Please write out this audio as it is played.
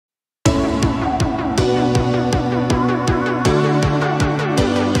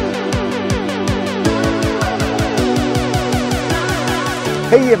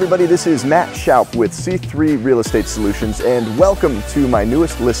Hey everybody, this is Matt Shoup with C3 Real Estate Solutions, and welcome to my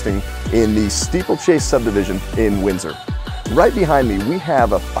newest listing in the Steeplechase subdivision in Windsor. Right behind me, we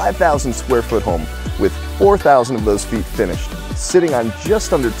have a 5,000 square foot home with 4,000 of those feet finished, sitting on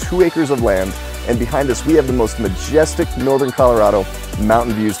just under 2 acres of land, and behind us we have the most majestic northern Colorado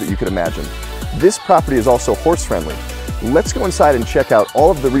mountain views that you could imagine. This property is also horse friendly. Let's go inside and check out all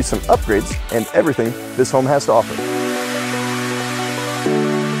of the recent upgrades and everything this home has to offer.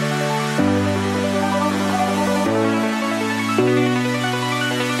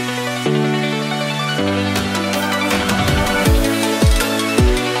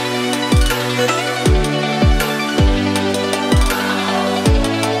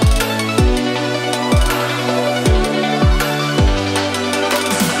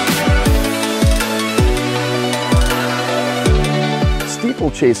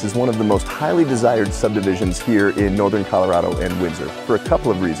 Steeplechase is one of the most highly desired subdivisions here in northern Colorado and Windsor for a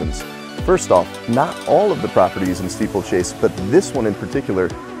couple of reasons. First off, not all of the properties in Steeplechase, but this one in particular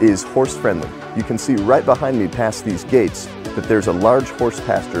is horse friendly. You can see right behind me past these gates that there's a large horse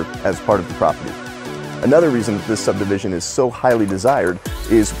pasture as part of the property. Another reason that this subdivision is so highly desired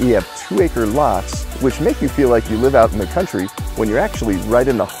is we have 2-acre lots which make you feel like you live out in the country when you're actually right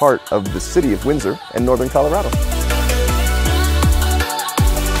in the heart of the city of Windsor and northern Colorado.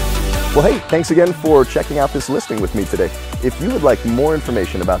 Well, hey, thanks again for checking out this listing with me today. If you would like more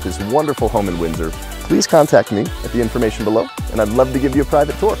information about this wonderful home in Windsor, please contact me at the information below, and I'd love to give you a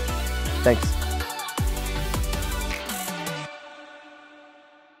private tour. Thanks.